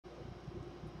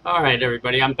All right,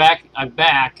 everybody. I'm back.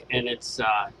 And it's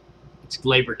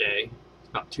Labor Day. It's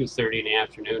about 2:30 in the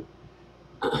afternoon.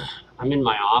 I'm in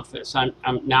my office. I'm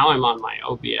on my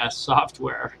OBS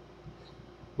software,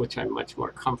 which I'm much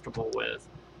more comfortable with.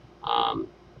 Um,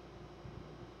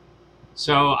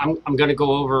 so I'm going to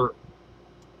go over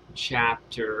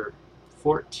chapter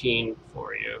 14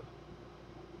 for you,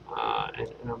 and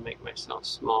I'll make myself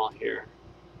small here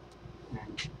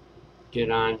and get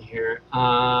on here.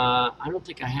 I don't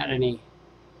think I had any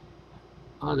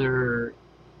other.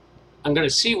 I'm going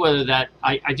to see whether that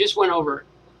I just went over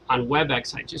on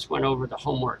WebEx. I just went over the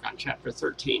homework on chapter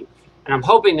 13, and I'm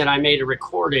hoping that I made a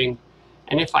recording.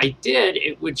 And if I did,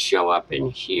 it would show up in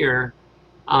here.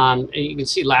 And you can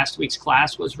see last week's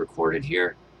class was recorded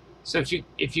here. So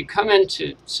if you come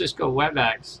into Cisco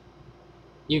WebEx,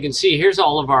 you can see here's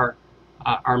all of our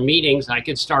meetings. I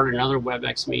could start another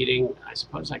WebEx meeting. I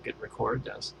suppose I could record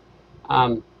this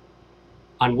on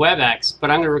WebEx, but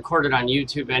I'm going to record it on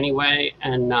YouTube anyway.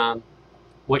 And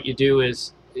what you do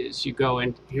is you go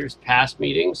in, here's past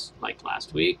meetings like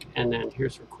last week, and then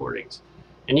here's recordings.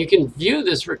 And you can view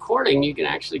this recording. You can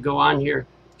actually go on here,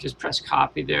 just press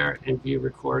copy there and view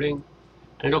recording,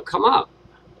 and it'll come up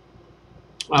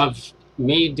of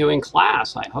me doing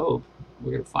class, I hope.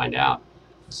 We're going to find out.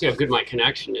 See how good my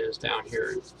connection is down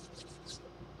here in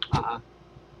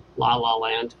La La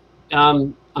Land.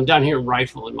 I'm down here in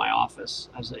Rifle in my office,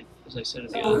 as I said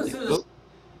at the other thing. Oh,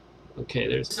 okay,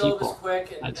 there's people.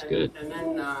 That's good. And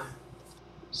then,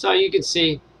 so you can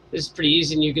see this is pretty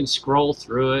easy, and you can scroll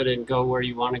through it and go where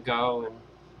you want to go,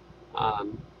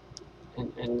 and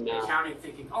accounting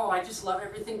thinking, oh, I just love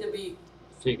everything to be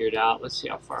figured out. Let's see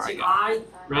how far I got.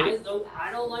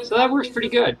 I don't like. So that works pretty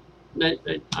good.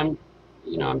 I'm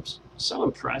so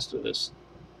impressed with this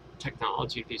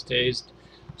technology these days.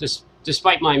 Just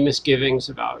despite my misgivings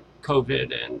about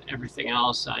COVID and everything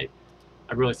else, I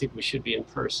really think we should be in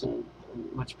person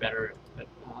much better. But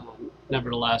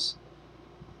nevertheless,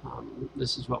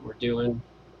 this is what we're doing.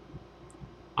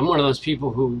 I'm one of those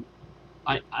people who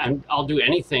I'll do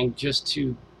anything just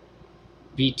to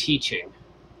be teaching,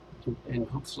 and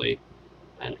hopefully,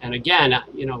 and again,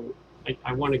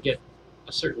 I want to get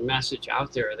a certain message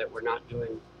out there that we're not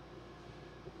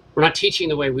teaching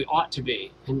the way we ought to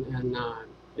be, and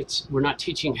we're not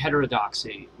teaching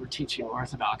heterodoxy, we're teaching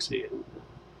orthodoxy,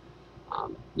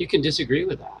 and you can disagree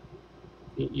with that.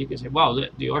 You can say, well,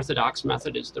 the orthodox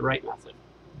method is the right method.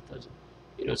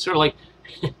 It's sort of like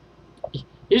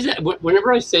here's that.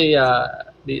 Whenever I say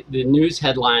the news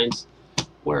headlines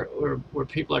where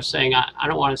people are saying I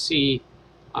don't want to see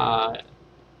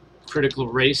critical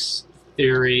race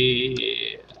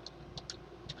theory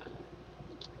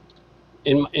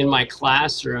in my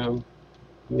classroom.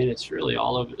 I mean, it's really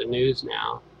all over the news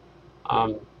now.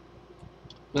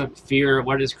 Fear,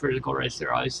 what is critical race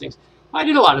theory, all these things. I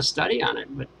did a lot of study on it,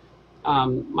 but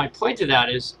my point to that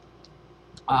is,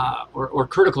 or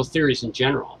critical theories in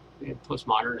general,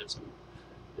 postmodernism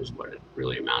is what it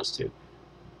really amounts to.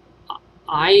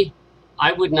 I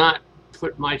would not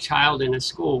put my child in a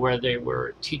school where they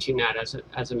were teaching that as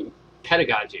a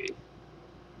pedagogy.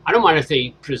 I don't mind if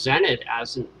they present it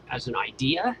as an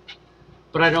idea,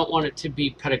 but I don't want it to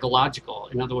be pedagogical.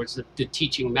 In other words, the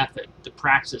teaching method, the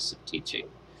praxis of teaching.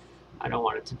 I don't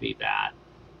want it to be that.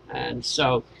 And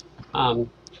so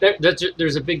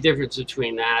there's a big difference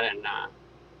between that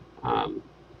and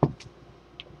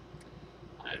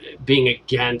being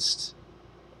against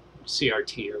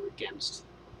CRT or against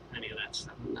any of that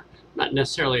stuff. I'm not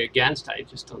necessarily against. I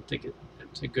just don't think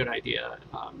it's a good idea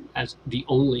as the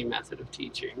only method of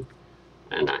teaching.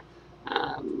 And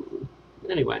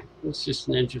anyway, it's just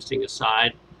an interesting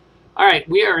aside. All right,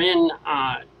 we are in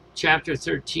chapter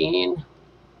 13,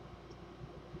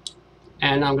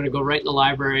 and I'm going to go right in the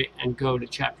library and go to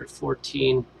chapter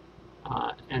 14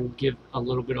 and give a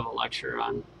little bit of a lecture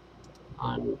on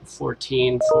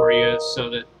 14 for you, so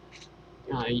that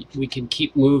we can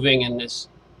keep moving in this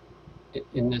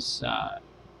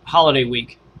holiday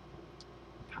week.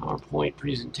 PowerPoint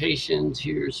presentations.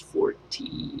 Here's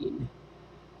 14.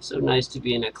 So nice to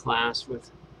be in a class with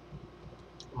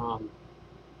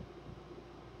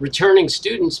returning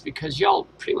students, because y'all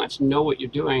pretty much know what you're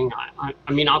doing. I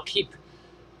mean, I'll keep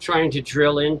trying to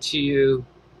drill into you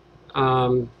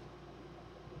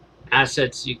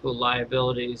assets equal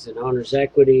liabilities and owner's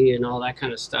equity and all that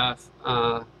kind of stuff.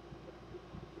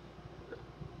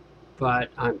 But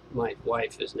my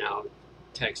wife is now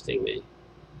texting me.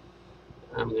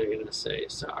 I'm going to say,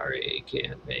 sorry,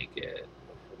 can't make it.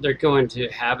 They're going to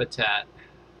Habitat.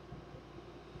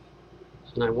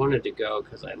 And I wanted to go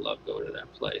because I love going to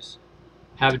that place.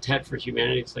 Habitat for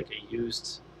Humanity is like a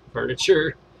used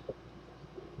furniture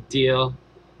deal.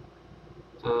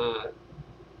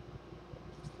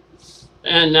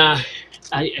 And I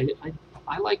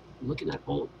like looking at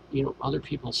old, other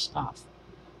people's stuff.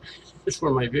 It's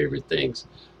one of my favorite things.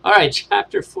 All right,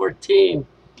 chapter 14.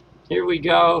 Here we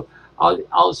go.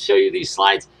 I'll show you these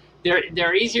slides.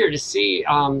 They're easier to see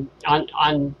on. I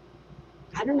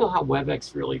don't know how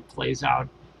WebEx really plays out,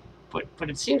 but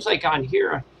it seems like on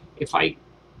here, if I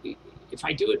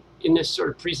do it in this sort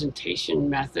of presentation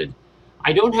method,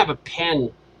 I don't have a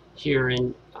pen here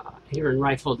in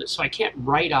Rifle, so I can't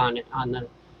write on the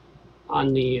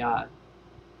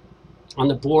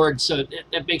board. So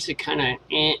that makes it kind of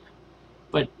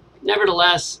but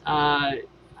nevertheless,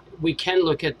 we can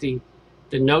look at the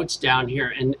notes down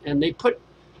here, and they put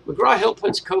McGraw-Hill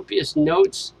puts copious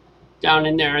notes down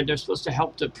in there, and they're supposed to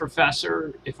help the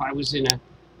professor. If I was in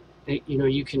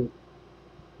you can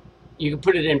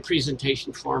put it in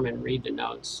presentation form and read the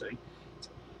notes. So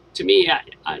to me,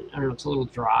 I don't know, it's a little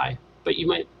dry, but you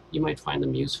might find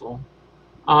them useful.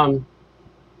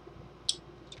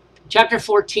 Chapter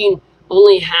 14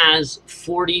 only has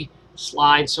 40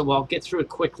 slides, so I'll get through it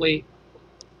quickly.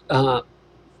 And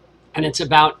it's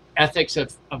about ethics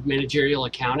of managerial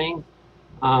accounting.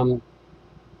 And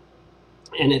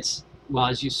it's, well,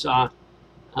 as you saw,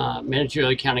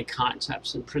 managerial accounting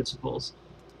concepts and principles.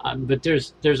 But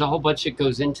there's a whole bunch that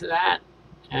goes into that,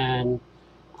 and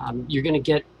you're gonna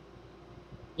get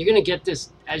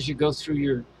this as you go through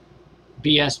your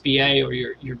BSBA or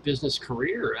your business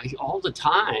career all the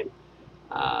time.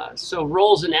 So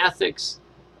roles and ethics,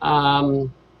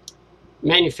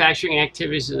 manufacturing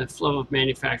activities and the flow of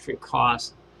manufacturing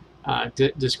costs,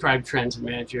 describe trends in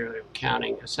managerial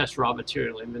accounting, assess raw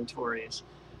material inventories.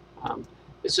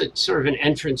 It's a sort of an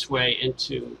entranceway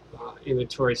into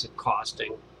inventories and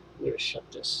costing. I'm going to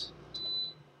shut this.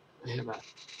 I have an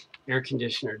air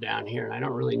conditioner down here, and I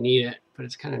don't really need it, but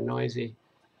it's kind of noisy,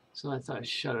 so I thought I'd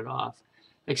shut it off.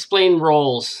 Explain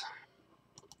roles.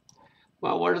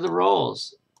 Well, what are the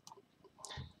roles?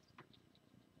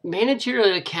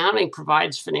 Managerial accounting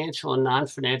provides financial and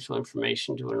non-financial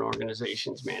information to an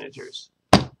organization's managers.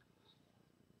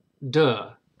 Duh,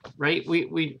 right?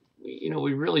 We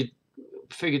really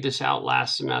figured this out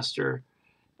last semester,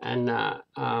 and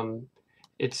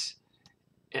it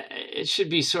should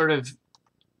be sort of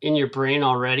in your brain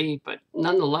already, but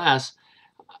nonetheless,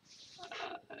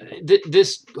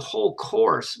 this whole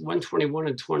course, 121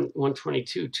 and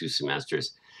 122, 2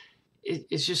 semesters,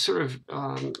 it's just sort of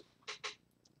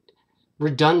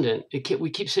redundant. We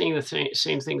keep saying the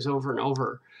same things over and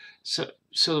over, so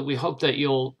that we hope that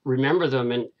you'll remember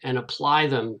them and apply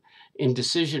them in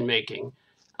decision making.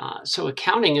 So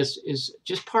accounting is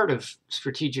just part of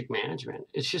strategic management.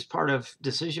 It's just part of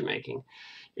decision making.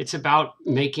 It's about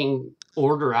making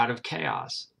order out of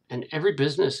chaos, and every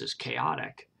business is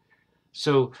chaotic.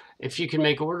 So if you can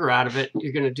make order out of it,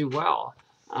 you're going to do well.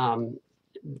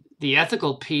 The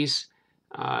ethical piece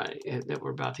that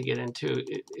we're about to get into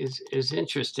is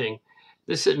interesting.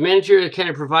 This managerial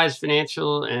accounting provides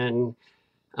financial and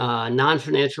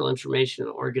non-financial information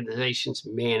to organizations'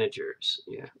 managers.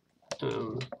 Yeah.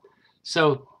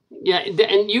 So yeah,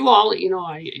 and you all,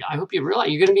 I hope you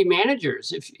realize you're going to be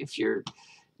managers. If you're,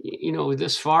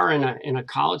 this far in a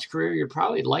college career, you're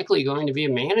probably likely going to be a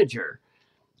manager.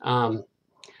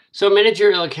 So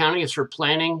managerial accounting is for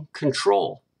planning,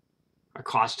 control. Are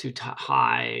costs too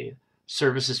high?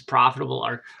 Services profitable?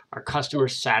 Are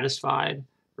customers satisfied?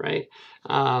 Right?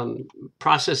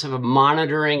 Process of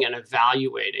monitoring and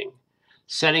evaluating,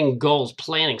 setting goals,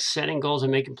 setting goals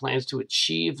and making plans to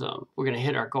achieve them. We're going to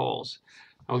hit our goals.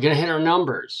 We're going to hit our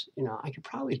numbers. I could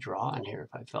probably draw on here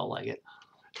if I felt like it.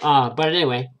 But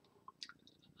anyway,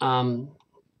 again,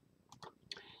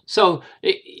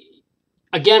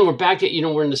 we're back at,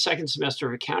 we're in the second semester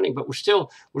of accounting, but we're still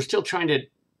trying to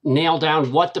nail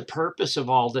down what the purpose of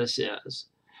all this is.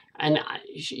 And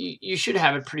you should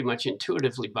have it pretty much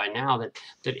intuitively by now that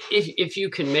if you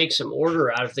can make some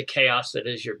order out of the chaos that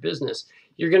is your business,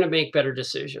 you're going to make better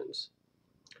decisions,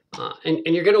 and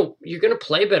you're going to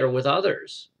play better with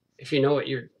others if you know what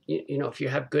if you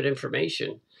have good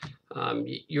information.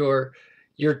 Your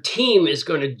team is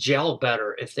going to gel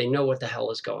better if they know what the hell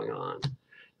is going on,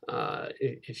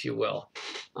 if you will.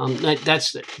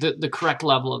 That's the correct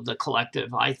level of the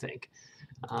collective, I think.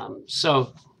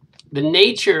 So the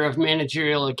nature of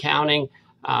managerial accounting,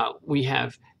 we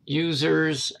have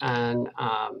users, and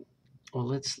well,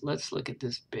 let's look at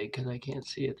this big because I can't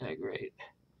see it that great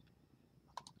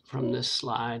from this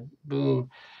slide. Boom.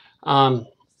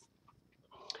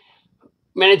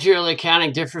 Managerial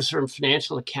accounting differs from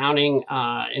financial accounting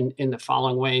in the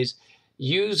following ways.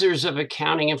 Users of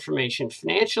accounting information.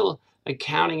 Financial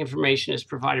accounting information is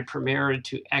provided primarily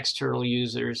to external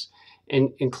users,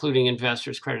 including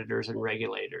investors, creditors, and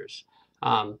regulators.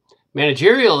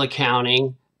 Managerial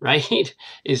accounting, right,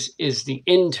 is the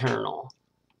internal,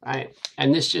 right?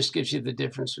 And this just gives you the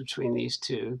difference between these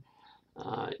two.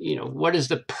 What is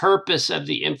the purpose of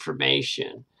the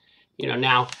information?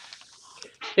 Now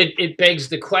it begs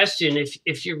the question,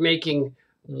 if you're making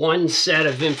one set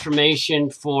of information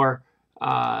for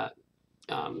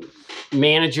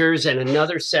managers and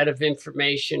another set of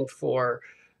information for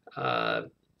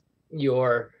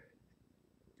your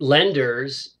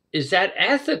lenders, is that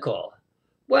ethical?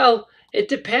 Well, it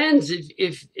depends.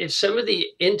 If some of the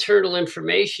internal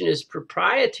information is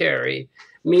proprietary,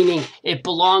 meaning it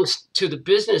belongs to the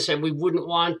business, and we wouldn't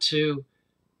want to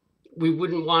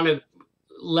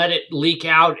let it leak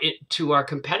out to our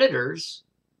competitors.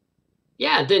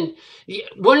 Yeah, then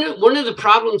one of the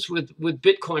problems with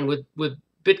Bitcoin, with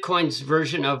Bitcoin's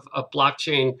version of a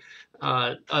blockchain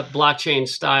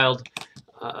styled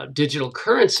digital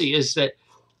currency, is that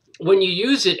when you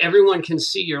use it, everyone can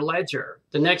see your ledger.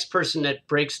 The next person that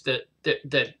breaks the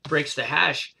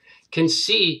hash can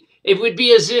see. It would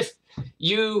be as if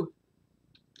you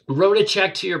wrote a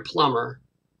check to your plumber,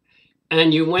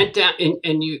 and you went down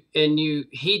and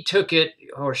he took it,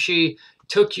 or she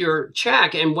took your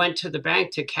check and went to the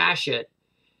bank to cash it.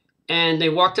 And they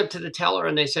walked up to the teller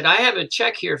and they said, "I have a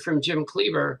check here from Jim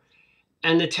Cleaver."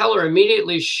 And the teller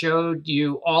immediately showed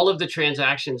you all of the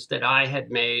transactions that I had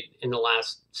made in the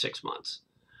last 6 months.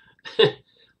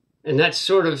 And that's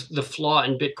sort of the flaw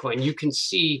in Bitcoin. You can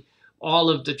see all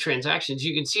of the transactions.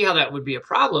 You can see how that would be a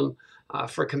problem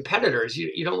for competitors.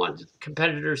 You don't want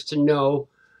competitors to know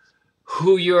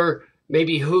who your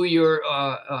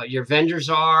vendors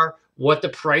are, what the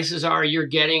prices are you're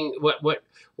getting, what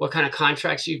kind of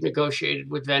contracts you've negotiated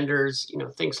with vendors,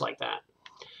 things like that.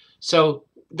 So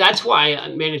that's why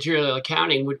managerial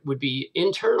accounting would be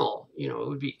internal.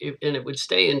 It would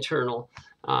stay internal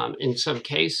in some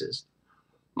cases.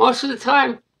 Most of the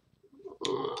time,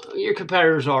 your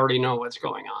competitors already know what's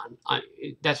going on.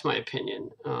 That's my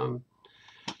opinion.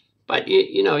 But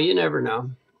you never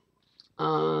know.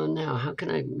 Now, how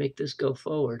can I make this go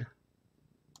forward?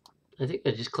 I think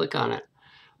I just click on it.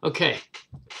 Okay,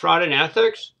 fraud and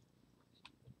ethics.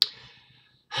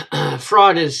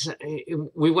 Fraud is,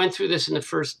 we went through this in the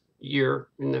first year,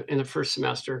 in the first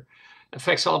semester.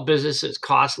 Affects all businesses,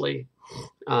 costly.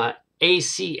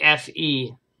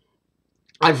 ACFE.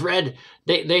 I've read,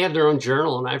 they have their own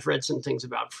journal, and I've read some things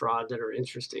about fraud that are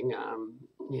interesting.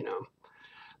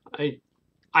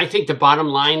 I think the bottom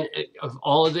line of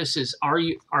all of this is, are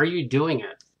you doing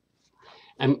it?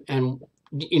 And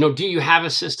do you have a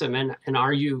system, and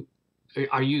are you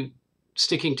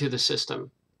sticking to the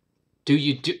system?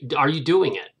 Are you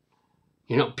doing it?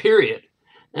 Period.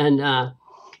 And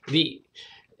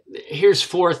here's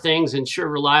 4 things: ensure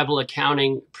reliable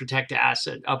accounting, protect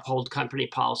asset, uphold company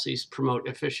policies, promote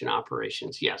efficient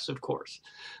operations. Yes, of course.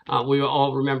 We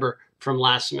all remember from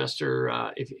last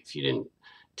semester, if you didn't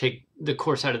take the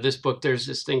course out of this book, there's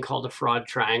this thing called the fraud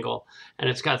triangle, and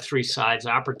it's got 3 sides: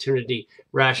 opportunity,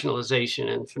 rationalization,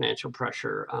 and financial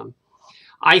pressure.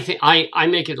 I think I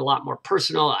make it a lot more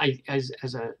personal. As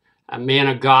a man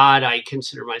of God, I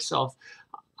consider myself,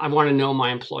 I want to know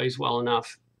my employees well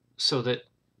enough so that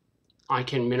I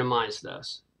can minimize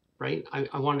this, right?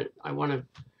 I want to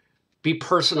be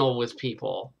personal with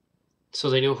people so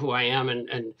they know who I am,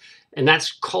 and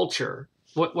that's culture.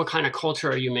 What kind of culture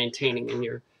are you maintaining in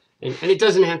your, and it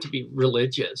doesn't have to be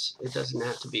religious. It doesn't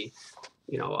have to be,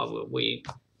 we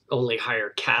only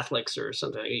hire Catholics or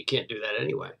something. You can't do that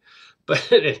anyway.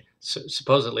 But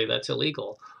supposedly that's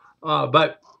illegal.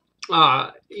 But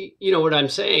what I'm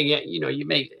saying, you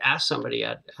may ask somebody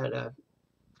at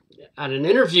an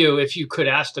interview, if you could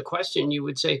ask the question, you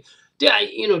would say, do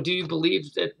you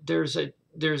believe that there's a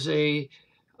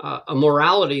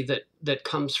morality that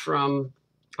comes from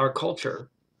our culture?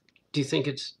 Do you think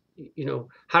it's,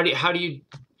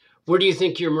 where do you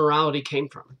think your morality came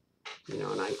from?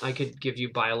 And I could give you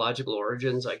biological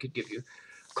origins. I could give you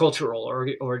cultural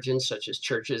origins, such as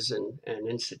churches and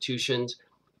institutions.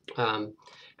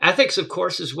 Ethics, of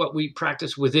course, is what we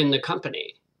practice within the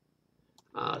company.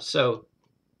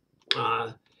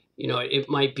 It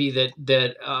might be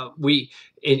that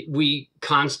we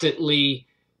constantly,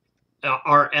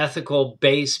 our ethical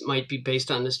base might be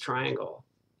based on this triangle,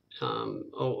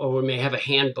 or we may have a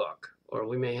handbook, or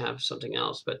we may have something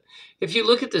else. But if you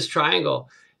look at this triangle,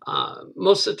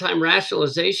 most of the time,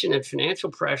 rationalization and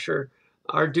financial pressure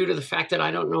are due to the fact that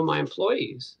I don't know my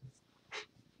employees.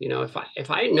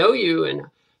 If I know you and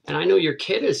I know your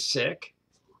kid is sick,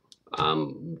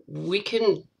 we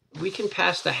can we can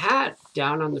pass the hat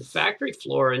down on the factory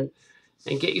floor and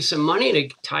get you some money to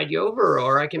tide you over,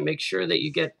 or I can make sure that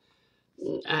you get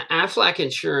AFLAC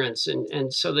insurance,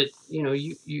 and so that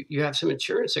you have some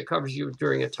insurance that covers you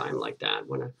during a time like that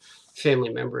when a family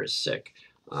member is sick,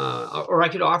 or I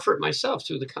could offer it myself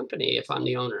through the company if I'm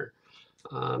the owner.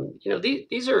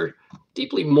 These are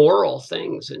deeply moral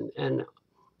things, and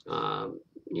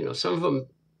some of them,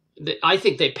 I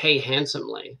think they pay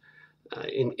handsomely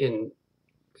in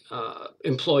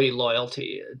employee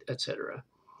loyalty, etc.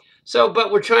 So,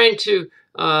 but we're trying to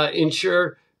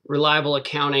ensure reliable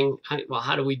accounting. Well,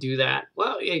 how do we do that?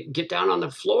 Well, get down on the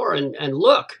floor and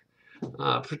look,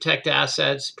 protect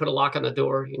assets, put a lock on the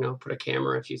door, put a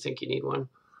camera if you think you need one.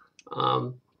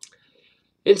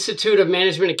 Institute of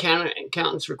Management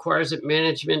Accountants requires that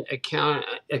management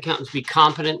accountants be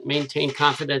competent, maintain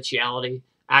confidentiality,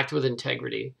 act with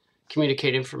integrity,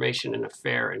 communicate information in a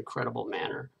fair and credible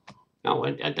manner. Now,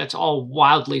 that's all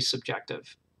wildly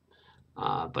subjective.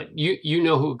 But you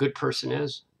know who a good person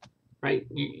is, right?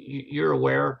 You're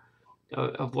aware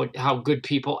of how good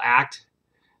people act,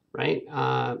 right?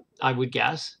 I would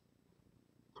guess,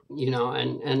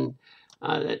 and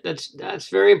that's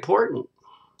very important.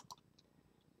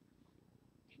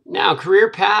 Now,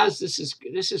 career paths. This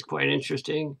is quite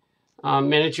interesting.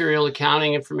 Managerial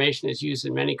accounting information is used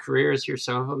in many careers. Here's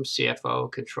some of them: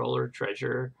 CFO, controller,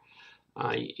 treasurer.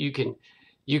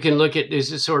 You can look at,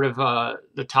 this is sort of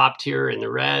the top tier in the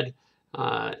red,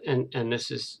 and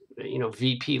this is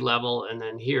VP level, and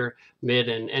then here mid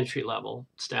and entry level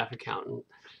staff accountant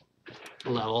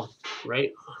level,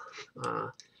 right?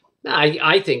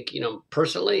 I think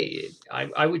personally,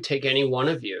 I would take any one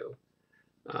of you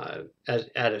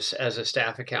as a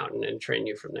staff accountant and train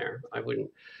you from there. I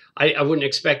wouldn't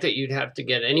expect that you'd have to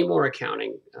get any more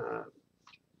accounting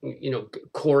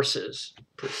courses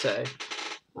per se.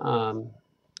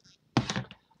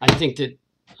 I think that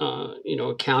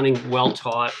accounting well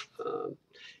taught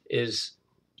is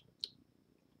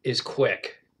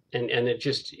quick, and it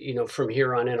just from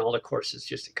here on in, all the courses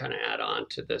just to kind of add on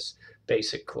to this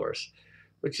basic course,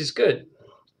 which is good.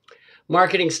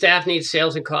 Marketing staff needs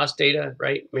sales and cost data,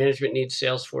 right? Management needs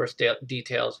Salesforce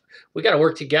details. We got to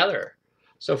work together.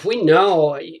 So if we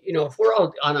know, if we're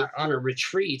all on a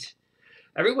retreat,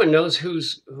 everyone knows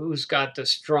who's got the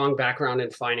strong background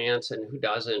in finance and who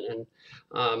doesn't, and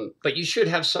but you should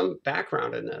have some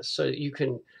background in this so that you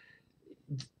can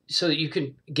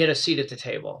get a seat at the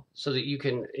table, so that you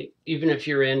can, even if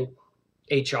you're in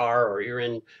HR or you're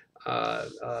in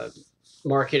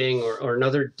marketing or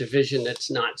another division that's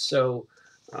not so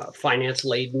finance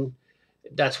laden.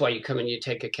 That's why you come and you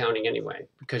take accounting anyway,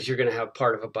 because you're going to have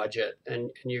part of a budget,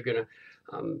 and you're going to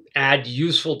add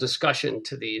useful discussion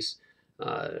to these.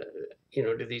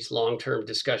 To these long-term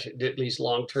discussion, these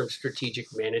long-term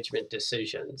strategic management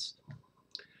decisions.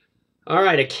 All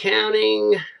right,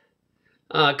 accounting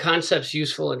concepts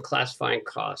useful in classifying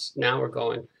costs. Now we're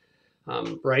going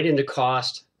right into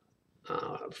cost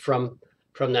from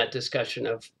that discussion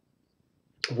of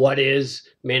what is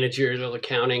managerial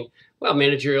accounting. Well,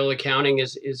 managerial accounting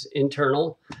is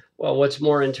internal. Well, what's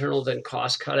more internal than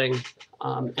cost cutting?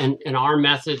 And our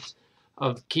methods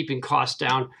of keeping costs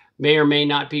down may or may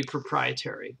not be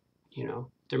proprietary.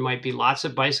 There might be lots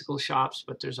of bicycle shops,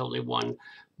 but there's only one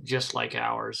just like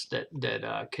ours that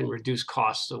can reduce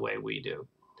costs the way we do.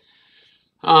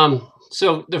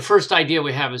 So the first idea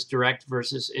we have is direct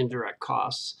versus indirect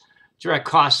costs. Direct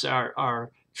costs are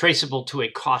traceable to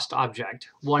a cost object.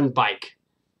 One bike.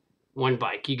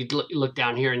 You could look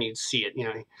down here and you'd see it.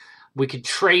 We could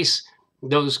trace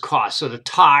those costs. So the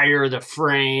tire, the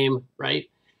frame,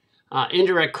 right?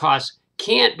 Indirect costs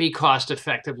can't be cost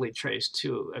effectively traced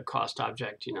to a cost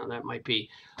object. That might be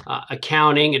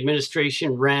accounting,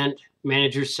 administration, rent,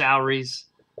 manager salaries,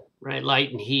 right?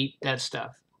 Light and heat, that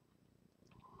stuff.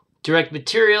 Direct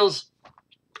materials.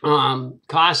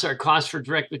 Costs are costs for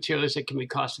direct materials that can be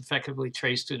cost effectively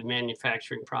traced through the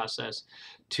manufacturing process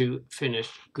to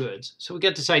finished goods. So we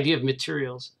get this idea of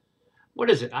materials.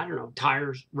 What is it? I don't know.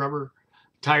 Tires, rubber,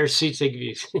 tire seats. They give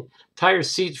you tire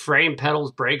seats, frame,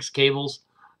 pedals, brakes, cables,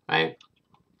 right?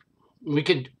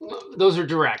 Those are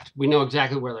direct. We know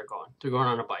exactly where they're going. They're going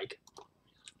on a bike.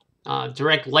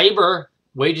 Direct labor,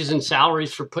 wages and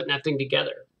salaries for putting that thing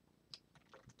together.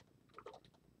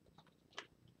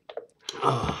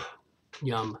 Oh,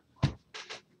 yum.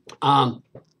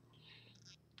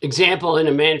 Example, in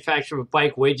a manufacturer of a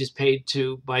bike, wages paid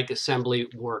to bike assembly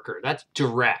worker. That's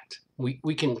direct. We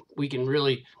can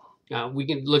really we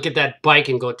can look at that bike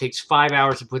and go, it takes 5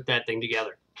 hours to put that thing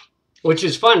together, which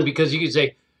is fun because you can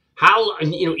say how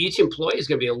each employee is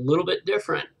going to be a little bit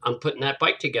different on putting that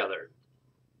bike together.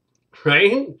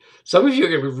 right? Some of you are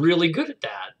going to be really good at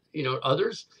that.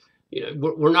 Others,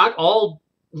 we're not all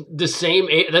the same.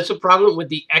 That's a problem with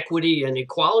the equity and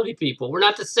equality people. We're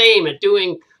not the same at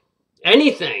doing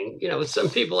anything. Some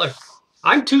people are,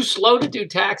 I'm too slow to do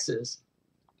taxes.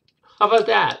 How about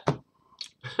that?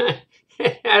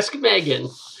 Ask Megan.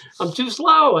 I'm too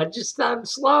slow. I'm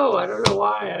slow. I don't know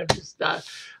why.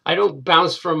 I don't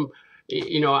bounce from,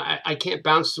 I can't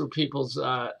bounce through people's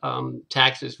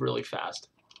taxes really fast.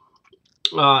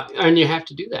 And you have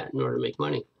to do that in order to make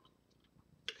money.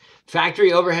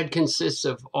 Factory overhead consists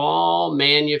of all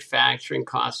manufacturing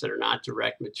costs that are not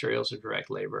direct materials or direct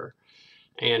labor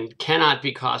and cannot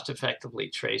be cost effectively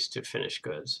traced to finished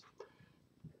goods.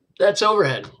 That's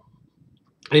overhead.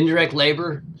 Indirect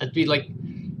labor, that'd be like,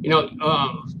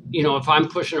 if I'm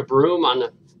pushing a broom on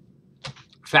the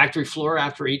factory floor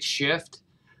after each shift,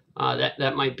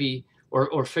 that might be,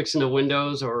 or fixing the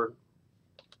windows, or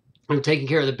I'm taking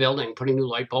care of the building, putting new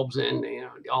light bulbs in,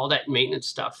 all that maintenance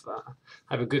stuff. I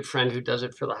have a good friend who does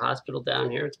it for the hospital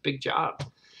down here. It's a big job.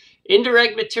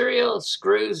 Indirect materials,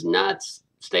 screws, nuts,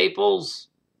 staples,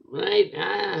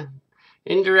 right?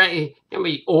 Indirect,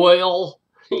 oil,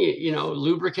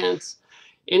 lubricants.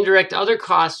 Indirect other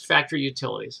costs, factory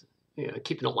utilities,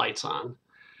 keeping the lights on.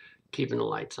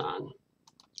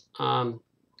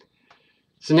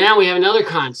 So now we have another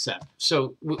concept.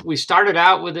 So we started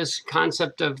out with this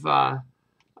concept of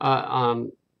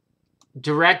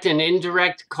direct and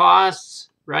indirect costs,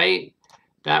 right?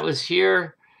 That was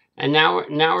here, and now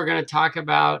we're going to talk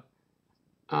about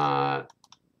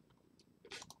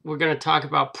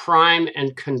prime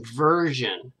and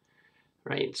conversion,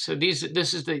 right? So this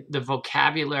is the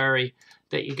vocabulary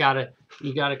that you gotta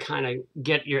kind of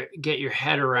get your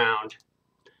head around.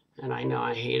 And I know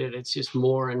I hate it. It's just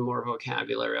more and more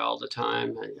vocabulary all the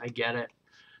time. I get it.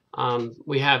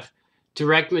 We have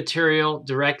direct material,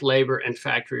 direct labor, and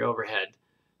factory overhead.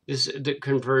 This is the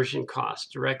conversion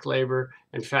cost. Direct labor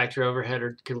and factory overhead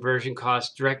are conversion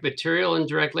costs. Direct material and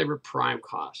direct labor, prime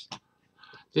cost.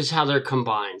 This is how they're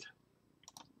combined.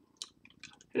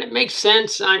 And it makes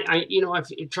sense. If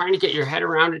you're trying to get your head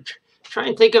around it, try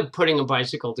and think of putting a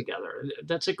bicycle together.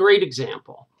 That's a great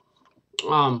example.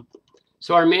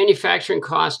 So our manufacturing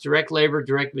costs, direct labor,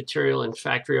 direct material, and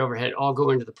factory overhead all go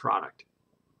into the product,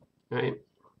 right?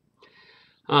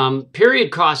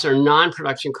 Period costs are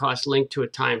non-production costs linked to a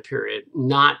time period,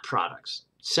 not products.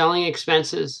 Selling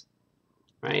expenses,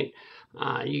 right?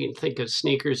 You can think of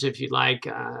sneakers if you like.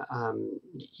 How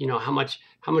much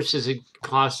does it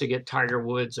cost to get Tiger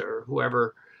Woods or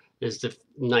whoever is the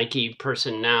Nike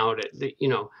person now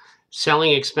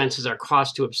selling expenses are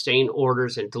costs to obtain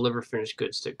orders and deliver finished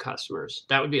goods to customers.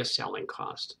 That would be a selling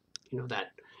cost. Well,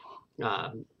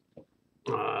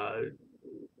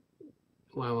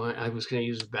 I was going to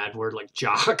use a bad word like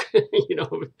jock.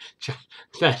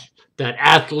 That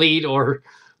athlete or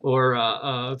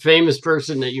a famous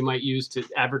person that you might use to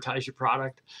advertise your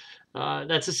product.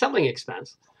 That's a selling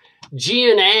expense.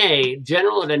 G&A,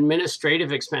 general and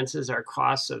administrative expenses, are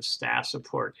costs of staff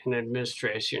support and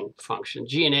administration function.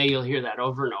 G&A, you'll hear that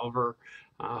over and over.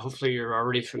 Hopefully you're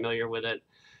already familiar with it.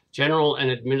 General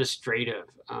and administrative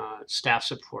staff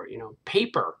support,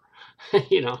 paper,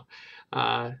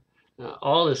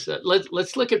 all this.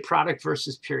 Let's look at product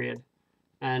versus period.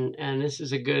 And this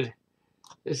is a good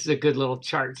little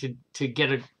chart to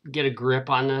get a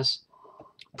grip on this.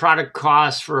 Product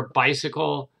costs for a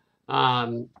bicycle,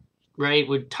 right,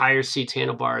 with tires, seats,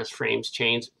 handlebars, frames,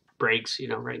 chains, brakes,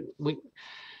 right?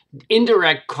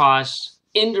 Indirect costs,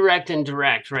 indirect and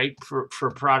direct, right, for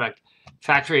a product.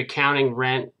 Factory accounting,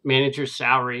 rent, manager's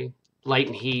salary, light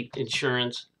and heat,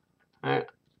 insurance. Right?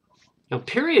 Now,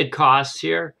 period costs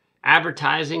here,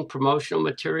 advertising, promotional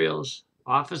materials,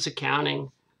 office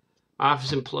accounting,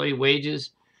 office employee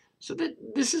wages. So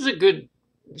this is a good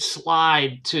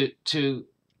slide to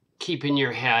keep in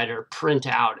your head or print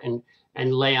out and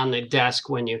lay on the desk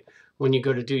when you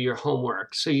go to do your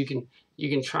homework. So you can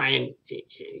try and,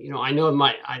 I know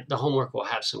the homework will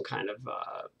have some kind of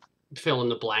fill in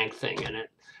the blank thing in it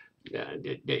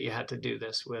that you have to do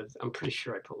this with. I'm pretty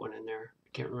sure I put one in there. I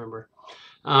can't remember.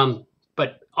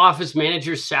 But office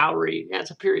manager's salary,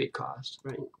 that's a period cost,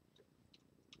 right?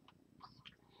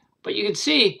 But you can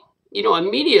see,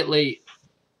 immediately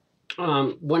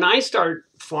when I start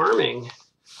farming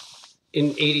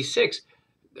in '86,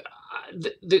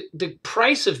 the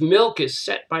price of milk is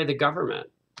set by the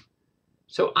government.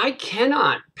 So I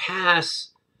cannot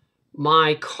pass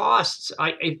my costs.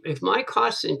 If my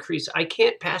costs increase, I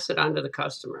can't pass it on to the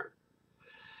customer.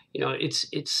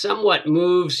 It somewhat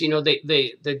moves.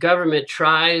 The government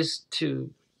tries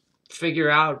to figure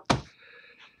out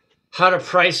how to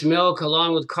price milk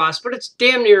along with cost, but it's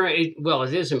damn near, well,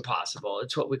 it is impossible.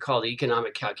 It's what we call the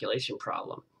economic calculation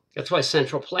problem. That's why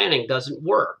central planning doesn't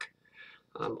work.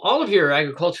 All of your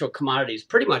agricultural commodities,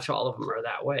 pretty much all of them are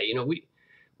that way. You know,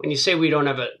 when you say we don't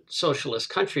have a socialist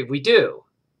country, we do.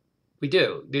 We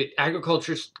do. The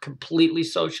agriculture is completely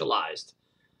socialized.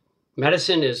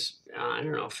 Medicine is, I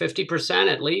don't know,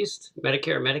 50% at least.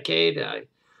 Medicare, Medicaid.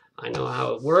 I know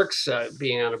how it works,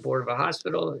 being on a board of a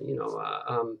hospital. You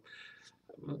know,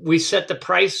 we set the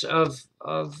price of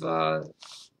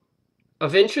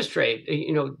interest rate.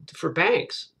 You know, for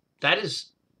banks. That is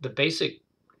the basic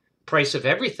price of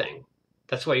everything.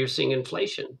 That's why you're seeing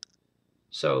inflation.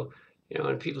 So, you know,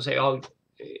 and people say, oh,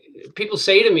 people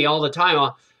say to me all the time,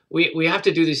 oh, we have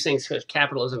to do these things because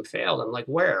capitalism failed. I'm like,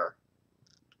 where?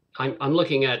 I'm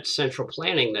looking at central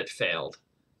planning that failed,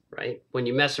 right? When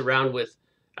you mess around with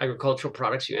agricultural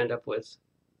products, you end up with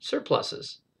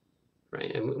surpluses,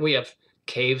 right? And we have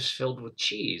caves filled with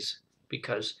cheese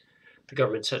because the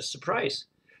government sets the price.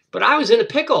 But I was in a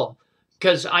pickle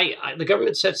because the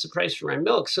government sets the price for my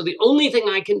milk. So the only thing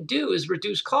I can do is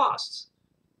reduce costs.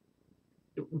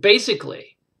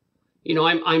 Basically, you know,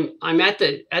 I'm at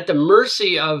the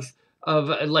mercy of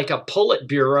like a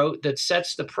Politburo that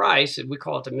sets the price. We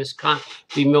call it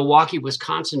the Milwaukee,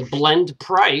 Wisconsin blend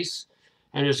price,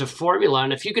 and there's a formula.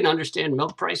 And if you can understand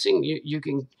milk pricing, you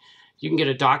can get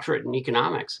a doctorate in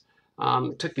economics.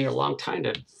 It took me a long time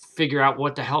to figure out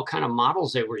what the hell kind of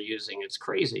models they were using. It's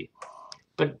crazy.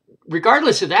 But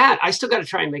regardless of that, I still got to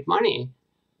try and make money.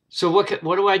 So what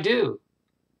do I do?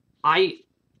 I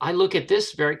look at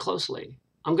this very closely.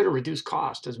 I'm going to reduce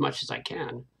cost as much as I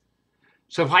can.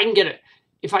 So if I can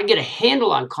get a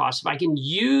handle on costs, if I can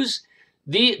use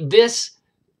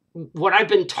what I've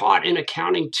been taught in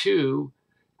accounting too,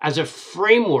 as a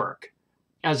framework,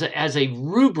 as a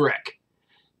rubric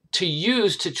to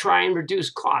use to try and reduce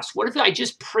costs. What if I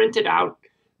just printed out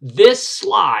this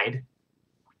slide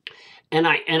and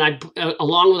I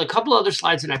along with a couple other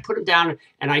slides, and I put them down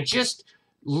and I just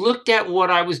looked at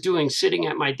what I was doing sitting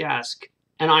at my desk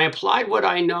and I applied what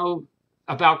I know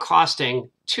about costing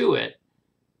to it.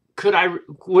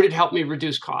 Would it help me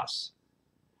reduce costs?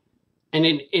 And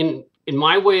in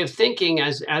my way of thinking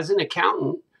as an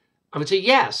accountant, I would say,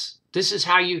 yes, this is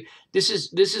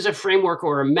a framework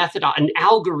or a method, an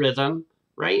algorithm,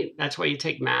 right? That's why you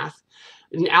take math,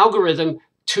 an algorithm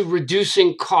to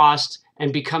reducing cost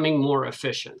and becoming more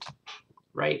efficient,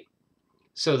 right?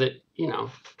 So that, you know,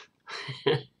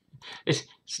 it's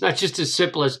not just as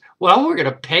simple as, well, we're going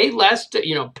to pay less to,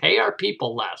 you know, pay our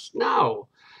people less. No,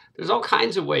 there's all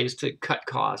kinds of ways to cut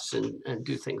costs and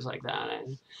do things like that.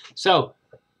 And so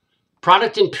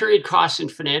product and period costs in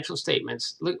financial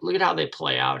statements, look at how they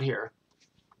play out here.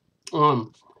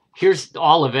 Here's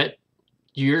all of it,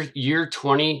 year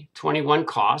 2021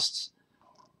 costs.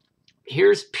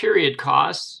 Here's period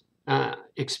costs,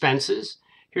 expenses.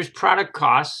 Here's product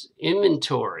costs,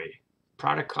 inventory.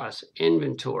 Product costs,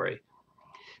 inventory.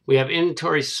 We have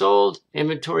inventory sold,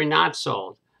 inventory not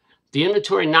sold. The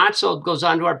inventory not sold goes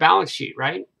onto our balance sheet,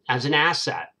 right? As an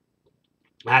asset.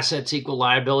 Assets equal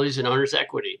liabilities and owner's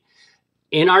equity.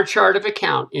 In our chart of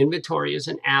account, inventory is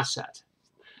an asset.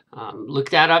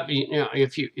 Look that up. You know,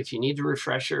 if you need to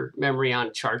refresh your memory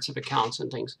on charts of accounts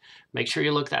and things, make sure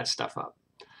you look that stuff up.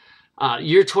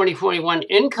 Year 2021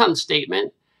 income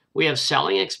statement, we have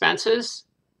selling expenses,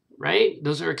 right?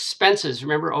 Those are expenses.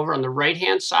 Remember, over on the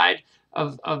right-hand side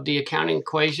of the accounting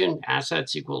equation,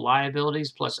 assets equal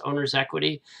liabilities plus owner's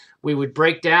equity. We would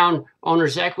break down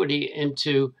owner's equity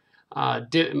into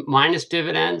minus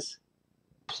dividends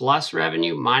plus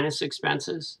revenue minus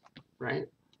expenses, right?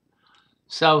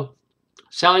 So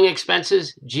selling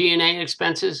expenses, G&A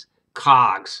expenses,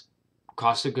 COGS,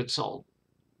 cost of goods sold.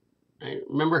 Right?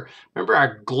 Remember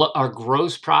our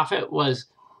gross profit was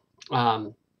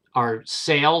our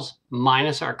sales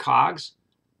minus our COGS,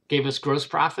 gave us gross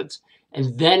profits.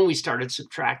 And then we started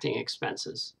subtracting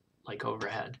expenses like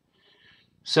overhead.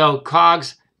 So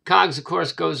COGS, of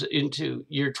course, goes into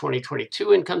year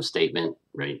 2022 income statement,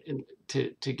 right? And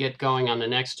to get going on the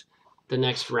next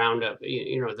round of,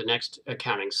 you know, the next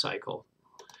accounting cycle.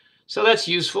 So that's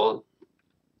useful.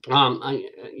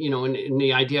 You know, in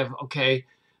the idea of, okay,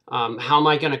 how am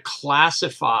I going to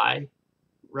classify,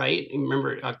 right?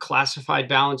 Remember, a classified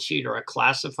balance sheet or a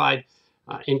classified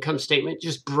income statement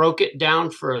just broke it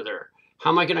down further.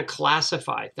 How am I going to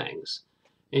classify things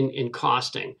in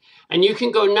costing? And you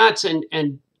can go nuts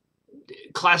and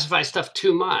classify stuff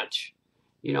too much.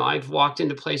 You know, I've walked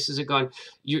into places and gone,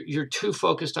 you're too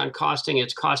focused on costing.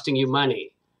 It's costing you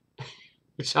money,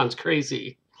 which sounds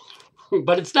crazy.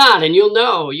 but it's not. And you'll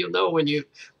know when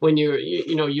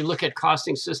you look at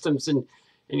costing systems and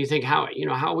you think how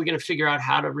are we going to figure out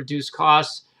how to reduce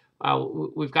costs?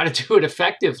 We've got to do it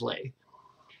effectively.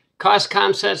 Cost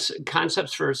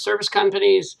concepts for service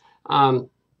companies.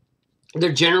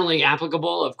 They're generally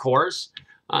applicable, of course.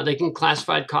 They can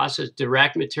classify costs as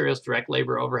direct materials, direct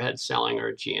labor, overhead, selling,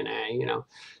 or G&A.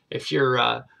 If you're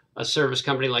a service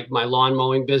company like my lawn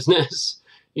mowing business,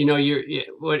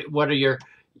 what are your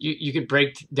you could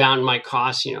break down my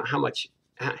costs. How much,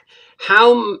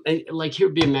 like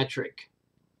here'd be a metric.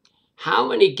 How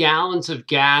many gallons of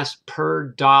gas per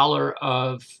dollar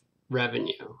of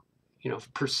revenue,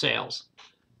 per sales,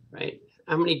 right?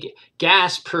 How many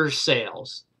gas per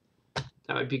sales?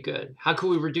 That would be good. How can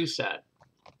we reduce that?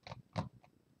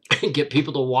 Get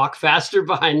people to walk faster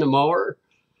behind the mower?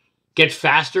 Get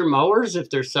faster mowers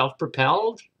if they're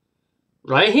self-propelled,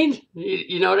 right?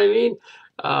 You know what I mean?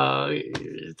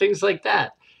 Things like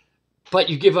that. But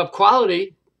you give up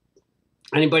quality.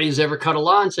 Anybody who's ever cut a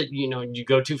lawn said, you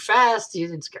go too fast,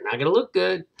 it's not going to look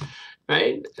good,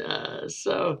 right?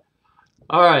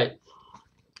 All right.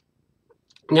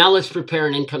 Now let's prepare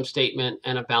an income statement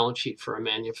and a balance sheet for a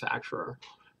manufacturer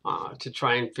to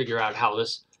try and figure out how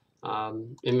this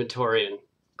inventory and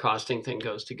costing thing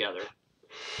goes together.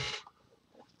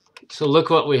 So look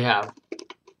what we have.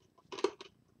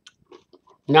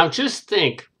 Now just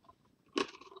think,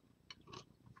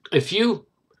 if you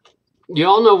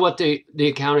all know what the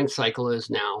accounting cycle is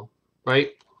now,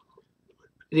 right?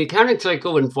 The accounting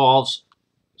cycle involves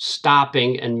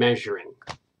stopping and measuring.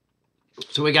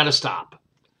 So we got to stop.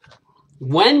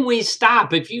 When we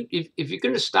stop, if you're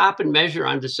going to stop and measure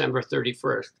on December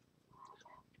 31st,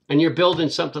 and you're building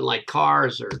something like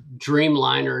cars or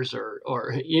Dreamliners or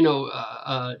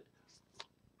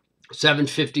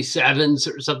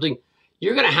 757s or something,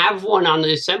 you're going to have one on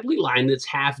the assembly line that's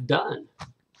half done.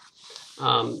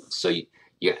 So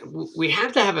we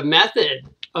have to have a method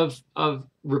of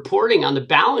reporting on the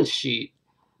balance sheet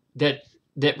that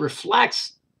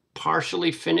reflects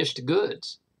partially finished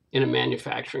goods in a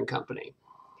manufacturing company.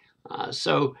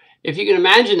 So if you can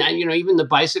imagine that, even the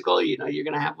bicycle, you're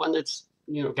going to have one that's,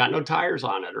 got no tires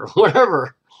on it or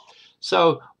whatever.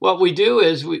 So what we do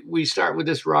is we start with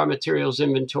this raw materials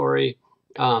inventory.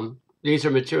 These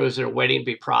are materials that are waiting to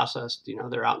be processed.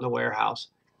 They're out in the warehouse.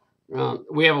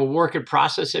 We have a work in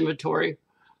process inventory.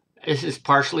 This is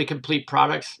partially complete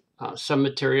products. Some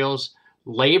materials,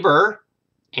 labor,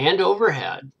 and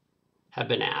overhead have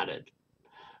been added,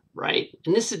 right?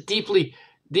 And this is deeply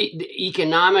the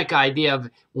economic idea of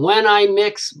when I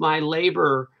mix my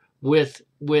labor with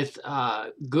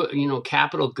good,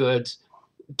 capital goods,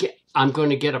 I'm going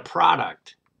to get a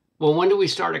product. Well, when do we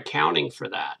start accounting for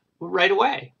that? Well, right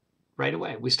away.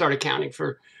 We start accounting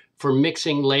for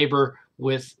mixing labor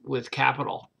with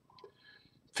capital.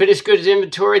 Finished goods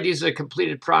inventory, these are the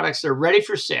completed products. They're ready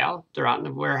for sale. They're out in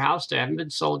the warehouse. They haven't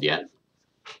been sold yet.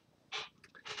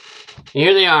 And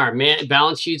here they are,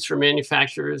 balance sheets for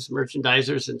manufacturers,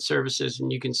 merchandisers, and services.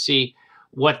 And you can see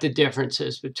what the difference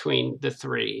is between the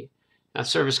three. A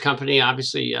service company,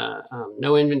 obviously,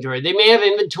 no inventory. They may have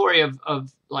inventory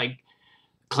of like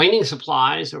cleaning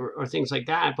supplies or things like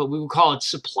that, but we would call it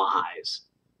supplies.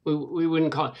 We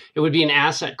wouldn't call it. It would be an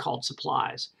asset called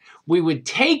supplies. We would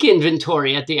take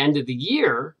inventory at the end of the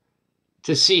year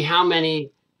to see how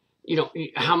many,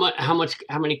 how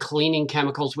many cleaning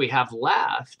chemicals we have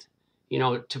left,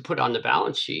 to put on the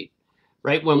balance sheet,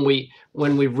 right? When we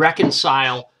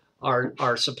reconcile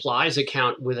our supplies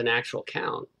account with an actual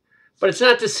count. But it's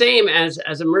not the same as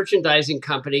a merchandising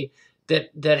company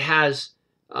that has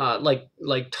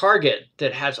like Target,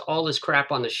 that has all this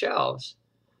crap on the shelves,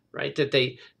 right? That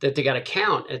they got to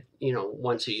count at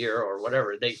once a year or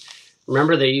whatever. They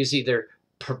use either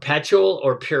perpetual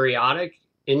or periodic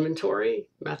inventory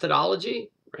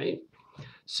methodology, right?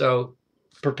 So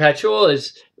perpetual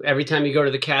is every time you go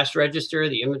to the cash register,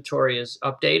 the inventory is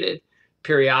updated.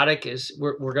 Periodic is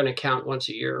we're going to count once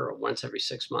a year or once every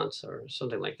 6 months or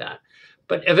something like that.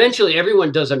 But eventually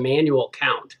everyone does a manual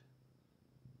count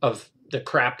of the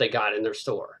crap they got in their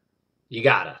store. You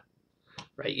gotta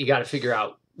figure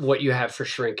out what you have for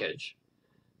shrinkage.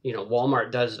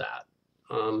 Walmart does that.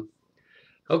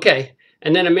 Okay.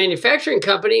 And then a manufacturing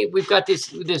company, we've got this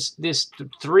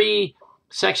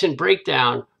 3-section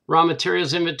breakdown: raw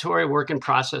materials inventory, work in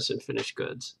process, and finished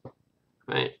goods,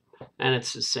 right? And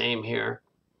it's the same here.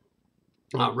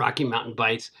 Rocky Mountain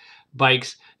bikes.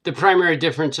 The primary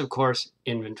difference, of course,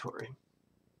 inventory,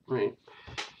 right?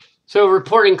 So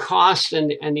reporting costs and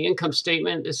the income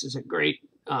statement. This is a great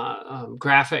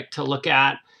graphic to look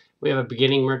at. We have a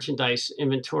beginning merchandise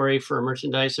inventory for a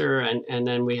merchandiser, and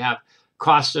then we have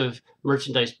cost of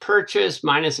merchandise purchase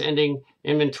minus ending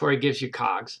inventory gives you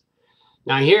COGS.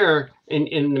 Now here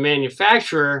in the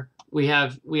manufacturer, we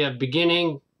have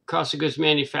beginning cost of goods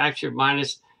manufactured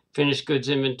minus finished goods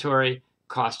inventory,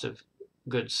 cost of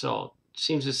goods sold.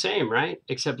 Seems the same, right?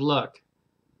 Except look,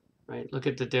 right? Look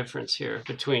at the difference here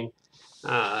between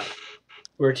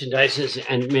merchandise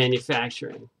and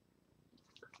manufacturing,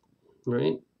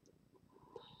 right?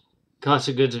 Cost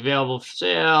of goods available for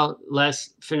sale,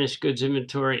 less finished goods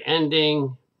inventory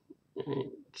ending. Right?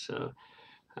 So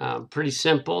pretty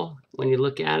simple when you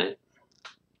look at it.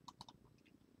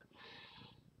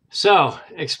 So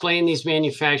explain these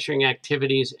manufacturing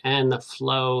activities and the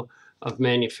flow of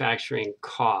manufacturing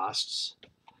costs.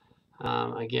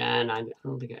 Again, I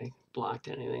don't think I blocked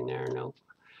anything there. Nope.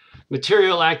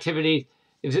 Material activity.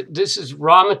 This is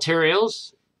raw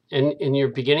materials in your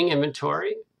beginning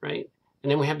inventory, right? And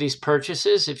then we have these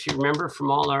purchases, if you remember from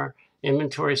all our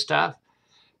inventory stuff.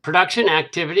 Production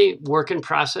activity, work in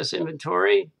process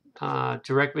inventory,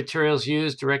 direct materials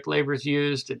used, direct labors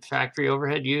used, and factory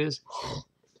overhead used.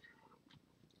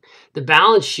 The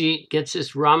balance sheet gets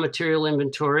this raw material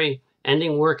inventory,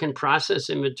 ending work in process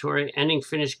inventory, ending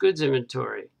finished goods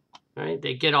inventory, right?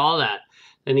 They get all that.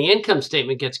 And the income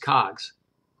statement gets COGS.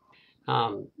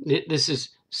 This is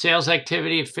sales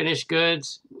activity of finished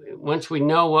goods. Once we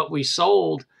know what we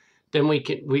sold, then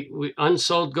we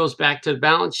unsold goes back to the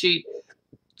balance sheet,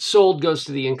 sold goes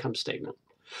to the income statement,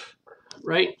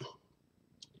 right?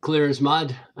 Clear as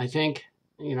mud, I think.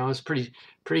 You know, it's pretty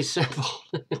simple.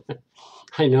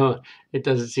 I know it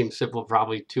doesn't seem simple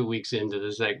probably 2 weeks into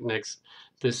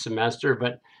this semester,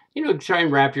 but you know, try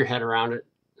and wrap your head around it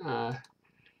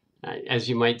as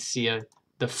you might see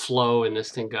the flow in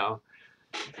this thing go.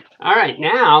 All right,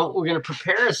 now we're going to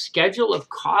prepare a schedule of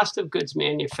cost of goods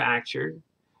manufactured,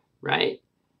 right?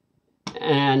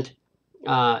 And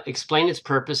explain its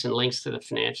purpose and links to the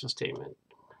financial statement.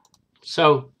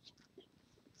 So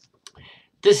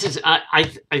this is, I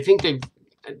think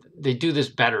they do this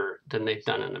better than they've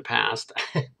done in the past.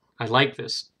 I like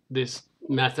this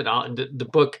methodology. The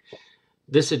book,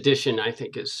 this edition, I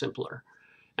think is simpler.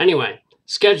 Anyway,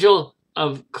 schedule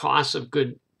of costs of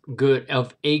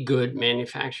a good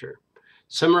manufacturer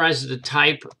summarizes the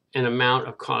type and amount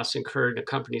of costs incurred in a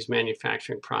company's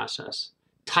manufacturing process.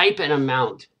 Type and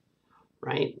amount,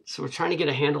 right? So we're trying to get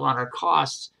a handle on our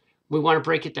costs. We want to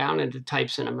break it down into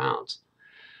types and amounts.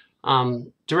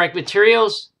 Direct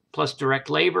materials plus direct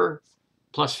labor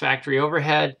plus factory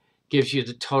overhead gives you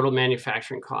the total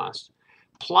manufacturing cost.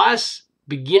 Plus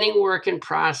beginning work in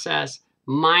process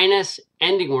minus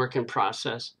ending work in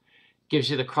process gives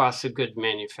you the cost of goods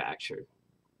manufactured.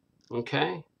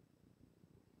 Okay?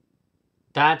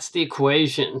 That's the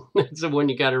equation. That's the one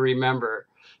you got to remember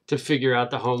to figure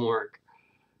out the homework.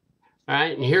 All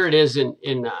right, and here it is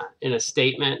in a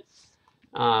statement.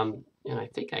 And I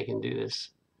think I can do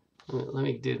this. Let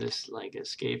me do this like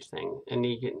escape thing, and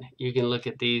you can look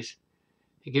at these.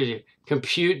 It gives you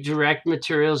compute direct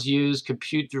materials used,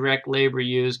 compute direct labor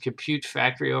used, compute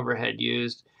factory overhead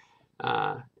used,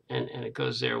 and it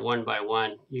goes there one by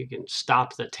one. You can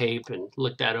stop the tape and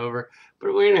look that over,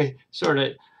 but we're going to sort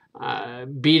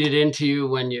of beat it into you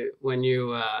when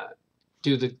you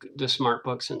do the smart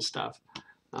books and stuff.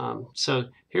 So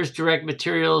here's direct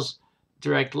materials,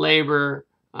 direct labor,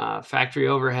 factory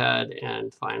overhead,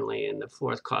 and finally in the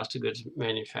fourth, cost of goods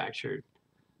manufactured.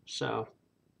 So,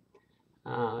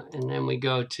 and then we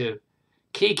go to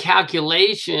key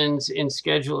calculations in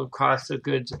schedule of cost of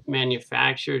goods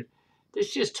manufactured.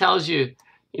 This just tells you,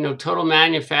 you know, total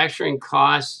manufacturing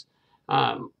costs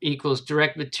equals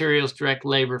direct materials, direct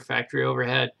labor, factory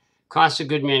overhead. Cost of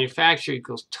good manufacture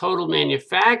equals total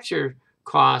manufacture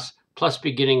costs plus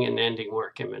beginning and ending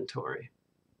work inventory.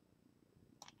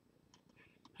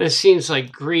 This seems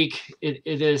like Greek. It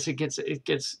is. It gets.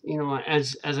 You know,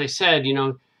 as I said, you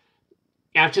know,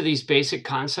 after these basic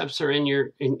concepts are in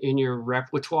your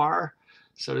repertoire,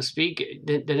 so to speak,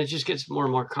 then it just gets more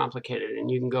and more complicated,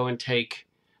 and you can go and take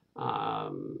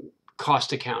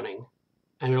cost accounting,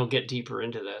 and it'll get deeper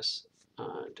into this.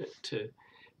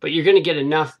 But you're going to get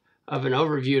enough of an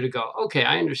overview to go, okay,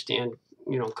 I understand.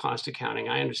 You know, cost accounting.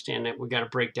 I understand that we got to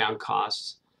break down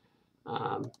costs.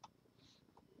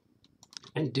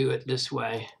 And do it this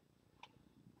way,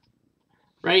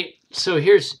 right? So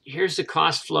here's the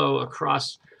cost flow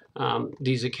across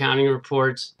these accounting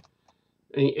reports.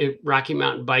 Rocky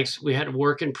Mountain Bikes, we had a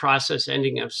work in process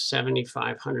ending of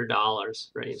 $7,500,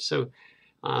 right? So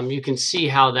you can see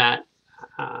how that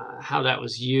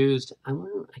was used.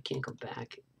 I can't go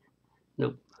back.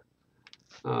 Nope.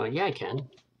 Yeah, I can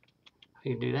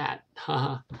do that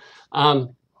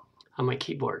on my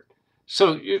keyboard.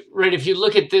 So right, if you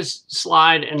look at this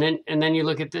slide and then you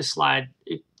look at this slide,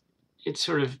 it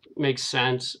sort of makes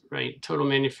sense, right? Total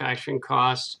manufacturing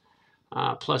costs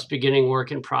plus beginning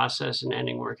work in process and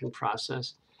ending work in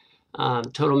process.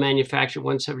 Total manufacture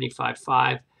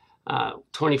 175.5,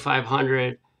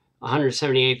 2,500,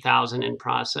 178,000 in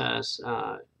process.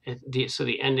 So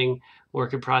the ending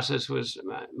work in process was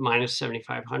minus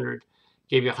 7,500,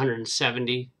 gave you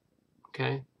 170.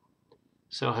 Okay,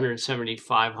 so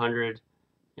 170,500,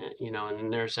 you know, and then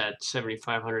there's that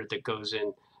 7,500 that goes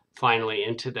in finally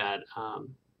into that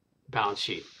balance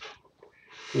sheet.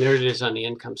 And there it is on the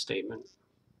income statement,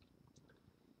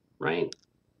 right?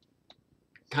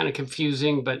 Kind of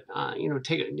confusing, but you know,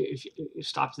 if you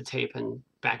stop the tape and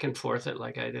back and forth it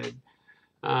like I did.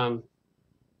 All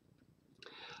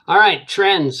right,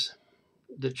 trends.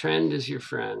 The trend is your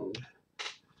friend.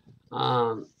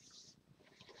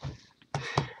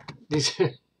 These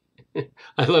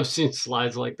I love seeing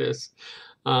slides like this.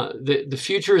 The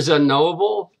future is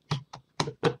unknowable.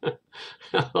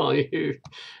 All you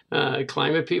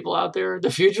climate people out there,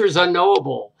 the future is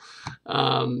unknowable.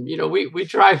 You know, we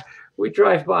drive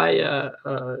by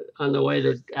on the way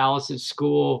to Alice's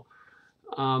school.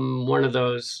 One of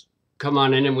those, come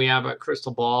on in and we have a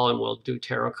crystal ball and we'll do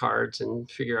tarot cards and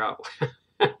figure out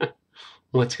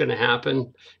what's going to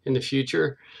happen in the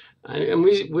future. And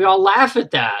we all laugh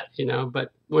at that, you know,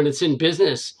 but when it's in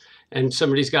business and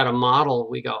somebody's got a model,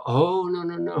 we go, oh,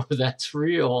 no, that's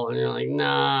real. And you're like,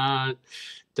 nah,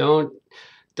 don't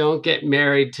get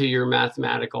married to your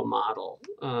mathematical model.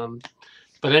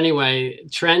 But anyway,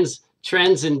 trends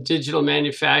in digital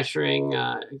manufacturing,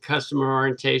 customer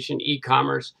orientation,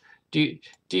 e-commerce. Do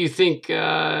you think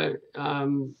that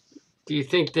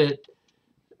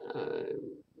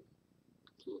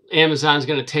Amazon's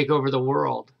going to take over the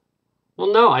world?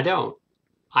 Well, no, I don't.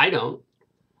 I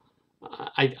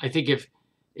think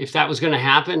if that was going to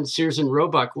happen, Sears and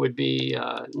Roebuck would be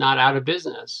not out of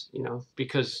business, you know,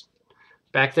 because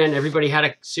back then everybody had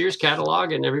a Sears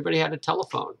catalog and everybody had a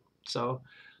telephone. So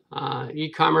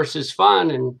e-commerce is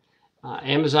fun and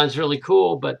Amazon's really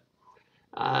cool, but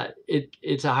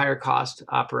it's a higher cost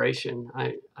operation.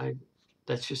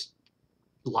 That's just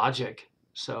logic.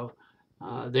 So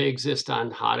they exist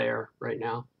on hot air right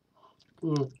now.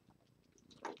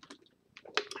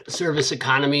 Service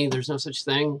economy, there's no such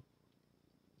thing.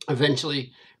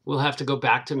 Eventually, we'll have to go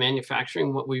back to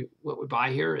manufacturing what we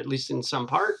buy here, at least in some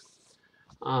part.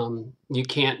 You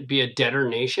can't be a debtor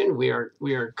nation. We are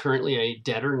currently a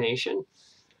debtor nation.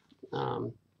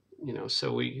 You know,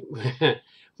 so we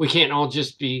can't all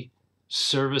just be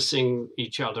servicing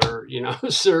each other, you know,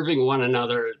 serving one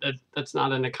another. That's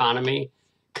not an economy.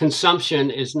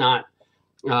 Consumption is not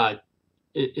a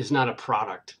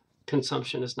product.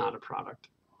 Consumption is not a product.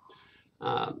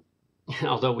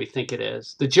 Although we think it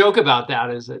is. The joke about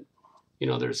that is that, you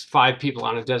know, there's 5 people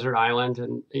on a desert island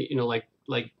and, you know, like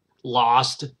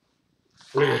Lost,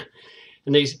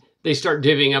 and they start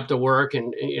divvying up the work,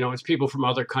 and, you know, it's people from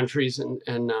other countries, and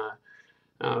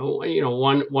you know,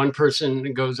 one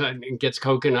person goes out and gets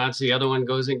coconuts, the other one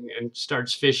goes and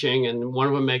starts fishing, and one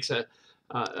of them makes a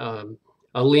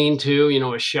lean-to, you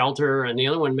know, a shelter, and the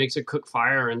other one makes a cook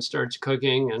fire and starts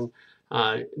cooking, and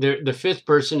the 5th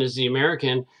person is the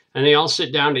American, and they all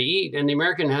sit down to eat, and the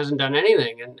American hasn't done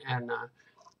anything, and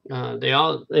they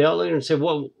all look at him and say,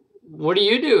 well, what do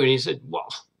you do? And he said, well,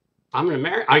 I'm an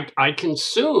American. I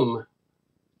consume.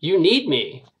 You need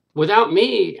me. Without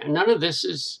me, none of this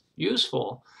is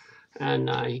useful. And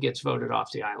he gets voted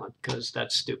off the island because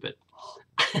that's stupid.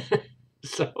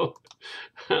 So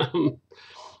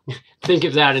think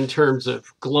of that in terms of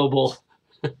global,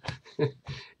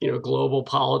 you know, global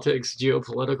politics,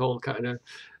 geopolitical kind of.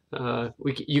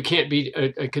 You can't be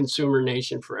a consumer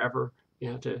nation forever.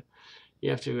 You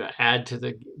have to add to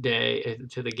the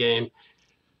game.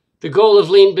 The goal of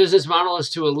lean business model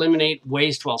is to eliminate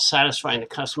waste while satisfying the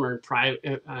customer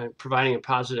and providing a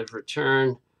positive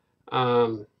return.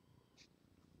 I'm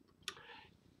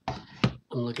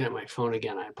looking at my phone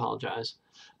again. I apologize.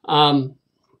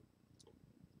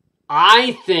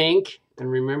 I think, and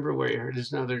remember where you heard,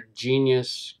 there's another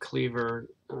genius cleaver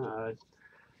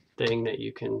thing that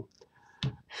you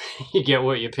get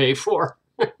what you pay for.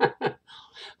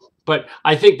 But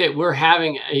I think that we're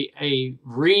having a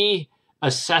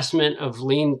reassessment of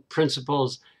lean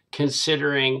principles,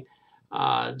 considering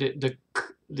the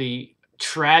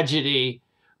tragedy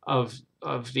of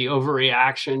the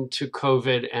overreaction to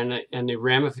COVID and the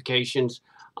ramifications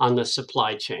on the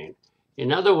supply chain.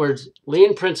 In other words,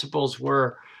 lean principles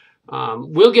were,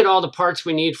 we'll get all the parts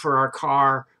we need for our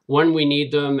car when we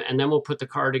need them, and then we'll put the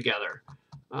car together.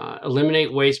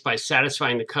 Eliminate waste by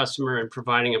satisfying the customer and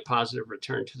providing a positive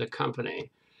return to the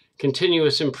company.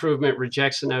 Continuous improvement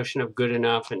rejects the notion of good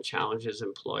enough and challenges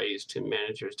employees to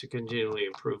managers to continually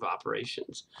improve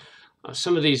operations.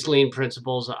 Some of these lean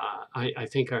principles, I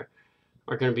think, are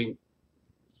going to be,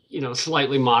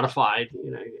 slightly modified.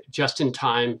 Just in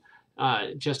time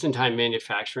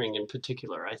manufacturing in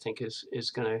particular, I think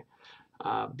is going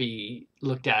to be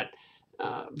looked at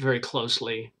very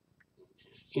closely.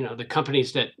 The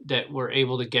companies that were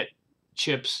able to get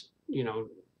chips,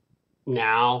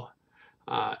 now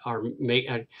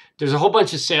there's a whole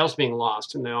bunch of sales being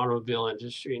lost in the automobile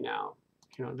industry now.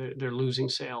 They're losing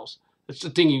sales. That's the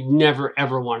thing you never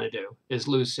ever want to do, is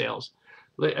lose sales.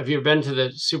 Have you ever been to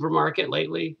the supermarket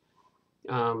lately?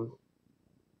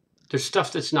 There's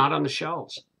stuff that's not on the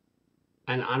shelves,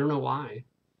 and I don't know why,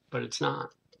 but it's not.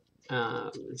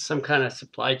 It's some kind of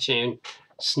supply chain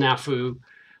snafu.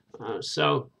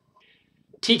 So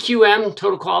TQM,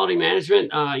 Total Quality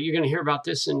Management, you're going to hear about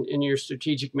this in your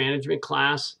strategic management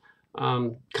class.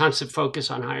 Constant focus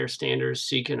on higher standards,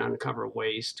 seek and uncover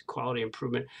waste, quality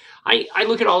improvement. I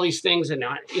look at all these things, and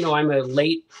I'm a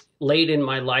late in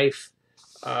my life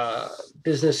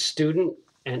business student,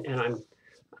 and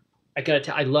I gotta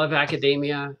tell, I love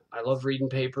academia. I love reading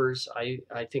papers.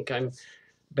 I think I'm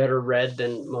better read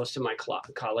than most of my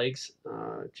colleagues,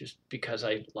 just because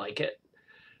I like it.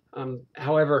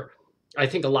 However, I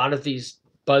think a lot of these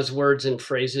buzzwords and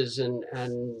phrases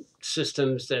and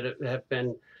systems that have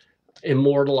been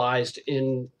immortalized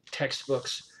in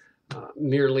textbooks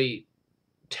merely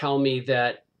tell me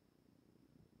that,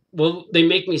 well, they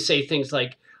make me say things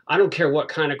like, I don't care what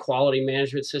kind of quality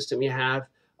management system you have.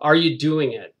 Are you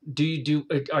doing it? Do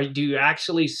you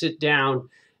actually sit down?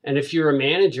 And if you're a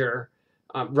manager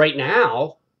right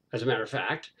now, as a matter of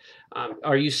fact,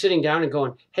 are you sitting down and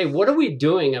going, hey, what are we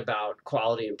doing about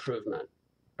quality improvement?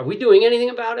 Are we doing anything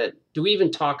about it? Do we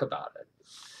even talk about it?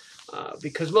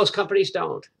 Because most companies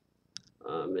don't.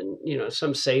 And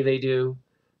some say they do.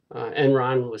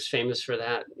 Enron was famous for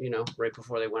that, right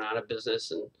before they went out of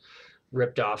business and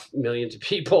ripped off millions of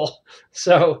people.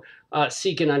 So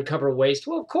seek and uncover waste.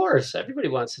 Well, of course, everybody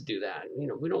wants to do that.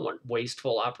 We don't want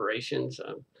wasteful operations.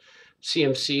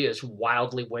 CMC is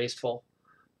wildly wasteful,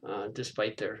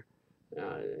 despite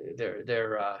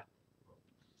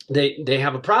they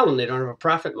have a problem. They don't have a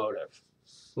profit motive.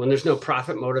 When there's no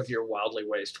profit motive, you're wildly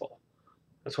wasteful.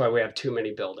 That's why we have too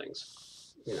many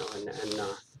buildings, and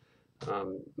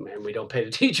we don't pay the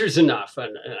teachers enough,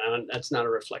 and that's not a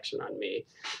reflection on me.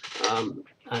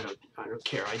 I don't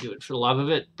care. I do it for the love of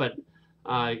it, but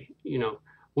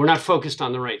we're not focused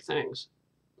on the right things,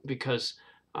 because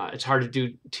it's hard to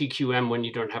do TQM when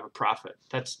you don't have a profit.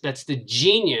 That's the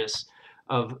genius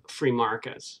of free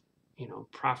markets.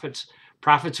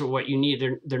 Profits are what you need.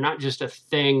 They're not just a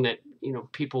thing that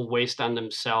people waste on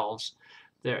themselves.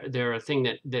 They're a thing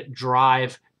that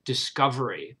drive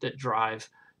discovery, that drive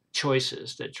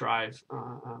choices, that drive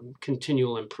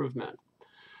continual improvement.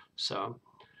 So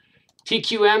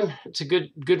TQM, it's a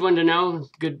good one to know,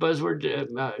 good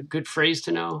buzzword, good phrase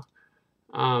to know.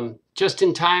 Just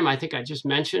in time, I think I just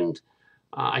mentioned.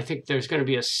 I think there's going to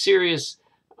be a serious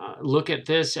look at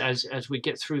this as we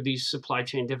get through these supply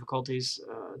chain difficulties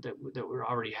that we're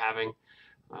already having.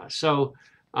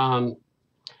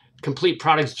 Complete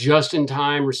products just in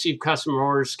time, receive customer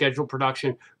orders, schedule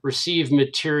production, receive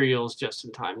materials just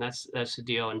in time. That's the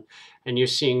deal, and you're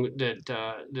seeing that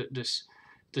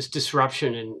this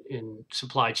disruption in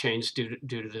supply chains due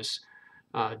to this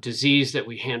disease that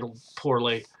we handled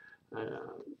poorly.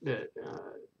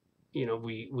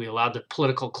 We allowed the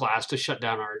political class to shut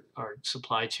down our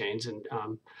supply chains, and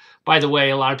by the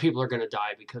way, a lot of people are going to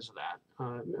die because of that.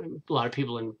 A lot of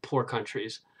people in poor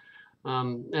countries.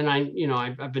 And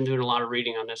I've been doing a lot of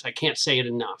reading on this. I can't say it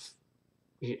enough.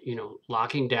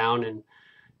 Locking down and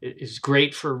is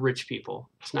great for rich people.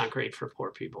 It's not great for poor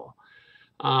people.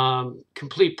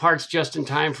 Complete parts just in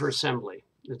time for assembly.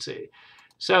 Let's see.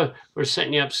 So we're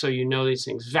setting you up so you know these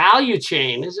things. Value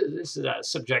chain. This is a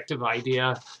subjective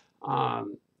idea.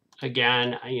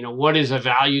 Again, what is a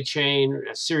value chain?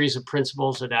 A series of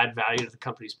principles that add value to the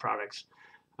company's products.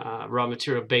 Raw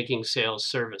material, baking, sales,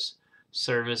 service.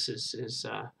 Service is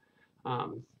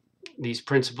these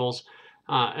principles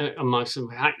amongst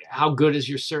them. How good is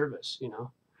your service?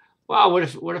 Well,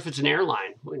 what if it's an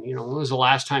airline? When was the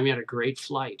last time you had a great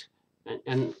flight?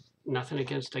 And nothing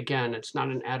against, again, it's not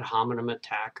an ad hominem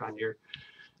attack on your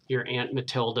Aunt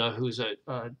Matilda, who's a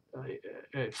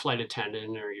flight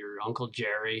attendant, or your Uncle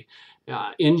Jerry.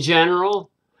 In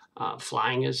general,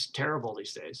 flying is terrible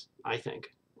these days, I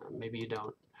think. Maybe you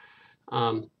don't.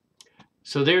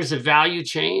 So there's a value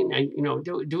chain, and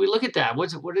do we look at that?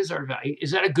 What is our value?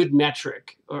 Is that a good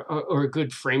metric or a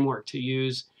good framework to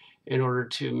use in order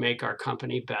to make our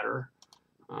company better?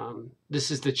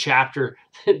 This is the chapter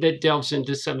that delves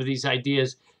into some of these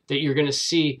ideas that you're going to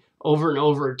see over and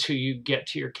over till you get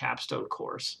to your capstone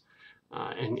course,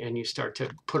 and you start to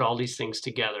put all these things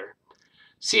together.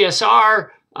 CSR.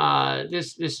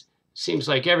 This seems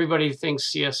like everybody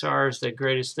thinks CSR is the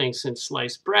greatest thing since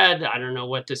sliced bread. I don't know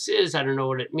what this is. I don't know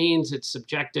what it means. It's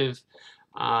subjective.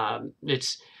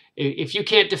 If you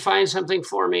can't define something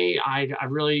for me, I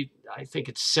think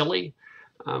it's silly.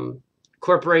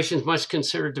 Corporations must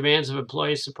consider demands of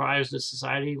employees, suppliers, and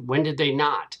society. When did they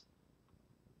not?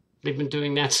 They've been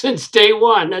doing that since day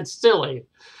one. That's silly.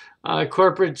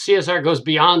 Corporate CSR goes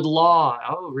beyond law.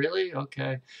 Oh, really?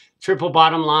 Okay. Triple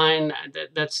bottom line.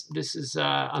 This is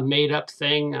a made up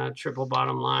thing. Triple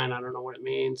bottom line. I don't know what it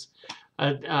means.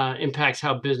 Impacts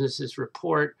how businesses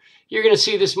report. You're going to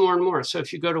see this more and more. So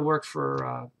if you go to work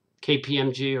for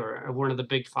KPMG or one of the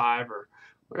big five or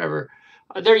whatever,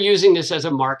 they're using this as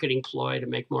a marketing ploy to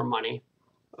make more money.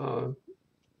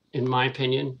 In my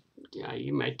opinion, yeah,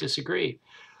 you might disagree.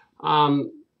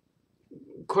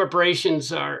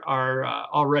 Corporations are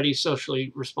already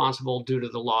socially responsible due to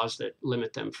the laws that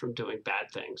limit them from doing bad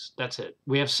things. That's it.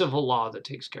 We have civil law that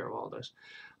takes care of all this.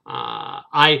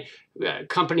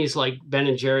 Companies like Ben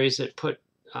and Jerry's that put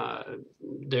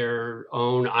their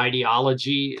own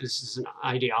ideology. This is an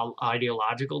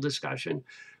ideological discussion.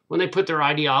 When they put their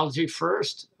ideology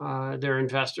first, their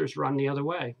investors run the other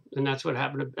way, and that's what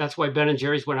happened. That's why Ben and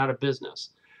Jerry's went out of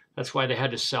business. That's why they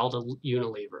had to sell to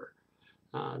Unilever.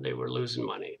 They were losing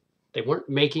money. They weren't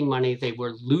making money. They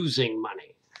were losing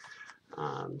money.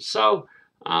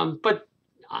 But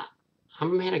I'm a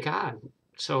man of God.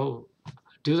 So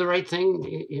do the right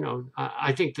thing.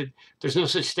 I think that there's no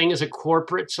such thing as a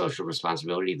corporate social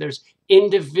responsibility. There's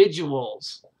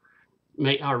individuals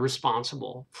are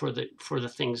responsible for the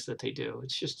things that they do.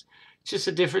 It's just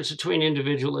a difference between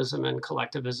individualism and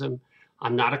collectivism.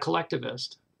 I'm not a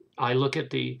collectivist. I look at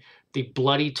the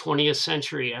bloody 20th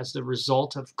century as the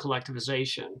result of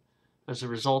collectivization, as a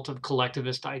result of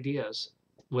collectivist ideas,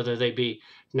 whether they be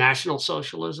National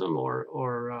Socialism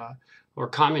or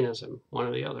communism, one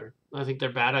or the other. I think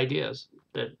they're bad ideas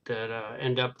that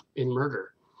end up in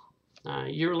murder.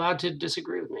 You're allowed to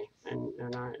disagree with me,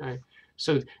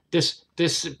 so this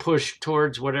push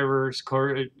towards whatever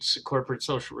corporate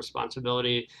social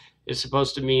responsibility is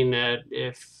supposed to mean that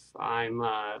if I'm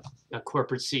a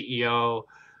corporate CEO,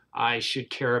 I should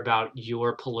care about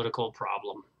your political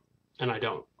problem, and I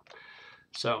don't.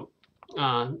 So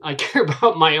I care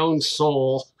about my own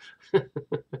soul.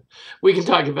 We can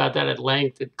talk about that at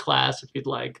length in class if you'd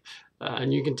like,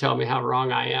 and you can tell me how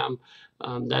wrong I am.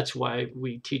 That's why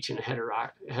we teach in a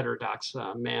heterodox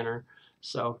manner.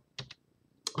 So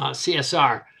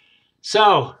CSR.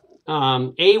 So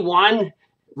A1,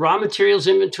 raw materials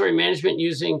inventory management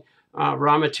using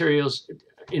raw materials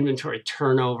inventory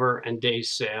turnover and days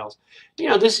sales.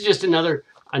 This is just another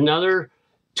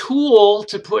tool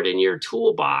to put in your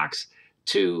toolbox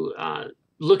to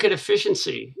look at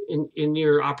efficiency in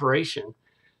your operation.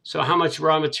 So how much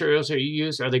raw materials are you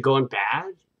using? Are they going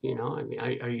bad?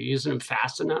 Are you using them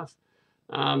fast enough?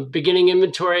 Beginning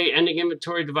inventory, ending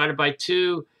inventory divided by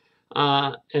 2.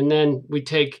 And then we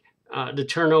take the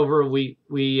turnover, we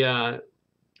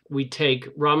take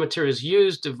raw materials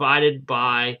used divided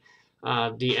by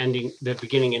the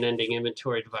beginning and ending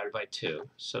inventory divided by 2.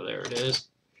 So there it is.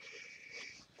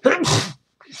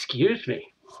 Excuse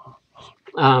me.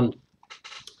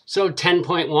 So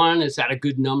 10.1, is that a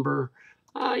good number?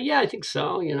 Yeah, I think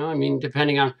so.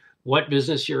 Depending on what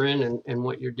business you're in and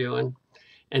what you're doing.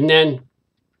 And then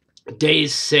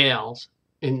days sales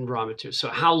in raw materials. So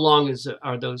how long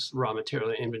are those raw material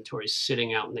inventories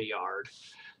sitting out in the yard?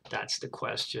 That's the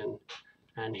question.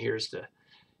 And here's the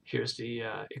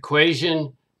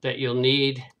equation that you'll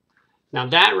need. Now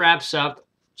that wraps up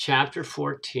chapter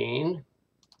 14.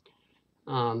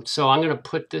 So I'm going to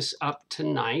put this up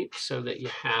tonight so that you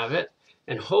have it,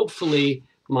 and hopefully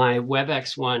my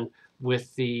WebEx one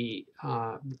with the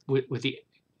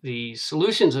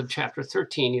solutions of chapter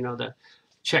 13. The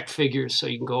check figures, so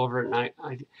you can go over it. And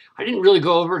I didn't really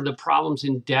go over the problems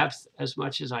in depth as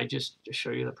much as I just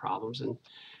show you the problems and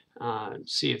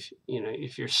see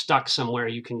if you're stuck somewhere,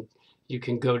 you can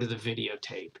go to the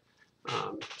videotape.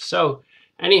 So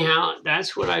anyhow,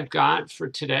 that's what I've got for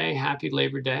today. Happy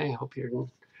Labor Day. I hope you're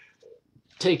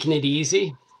taking it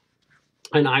easy.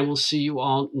 And I will see you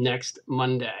all next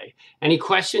Monday. Any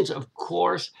questions? Of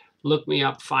course, look me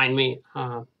up, find me,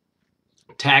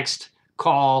 text,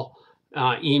 call,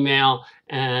 email,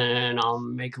 and I'll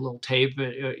make a little tape.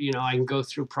 You know, I can go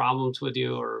through problems with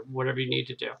you or whatever you need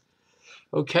to do.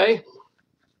 Okay.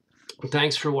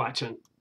 Thanks for watching.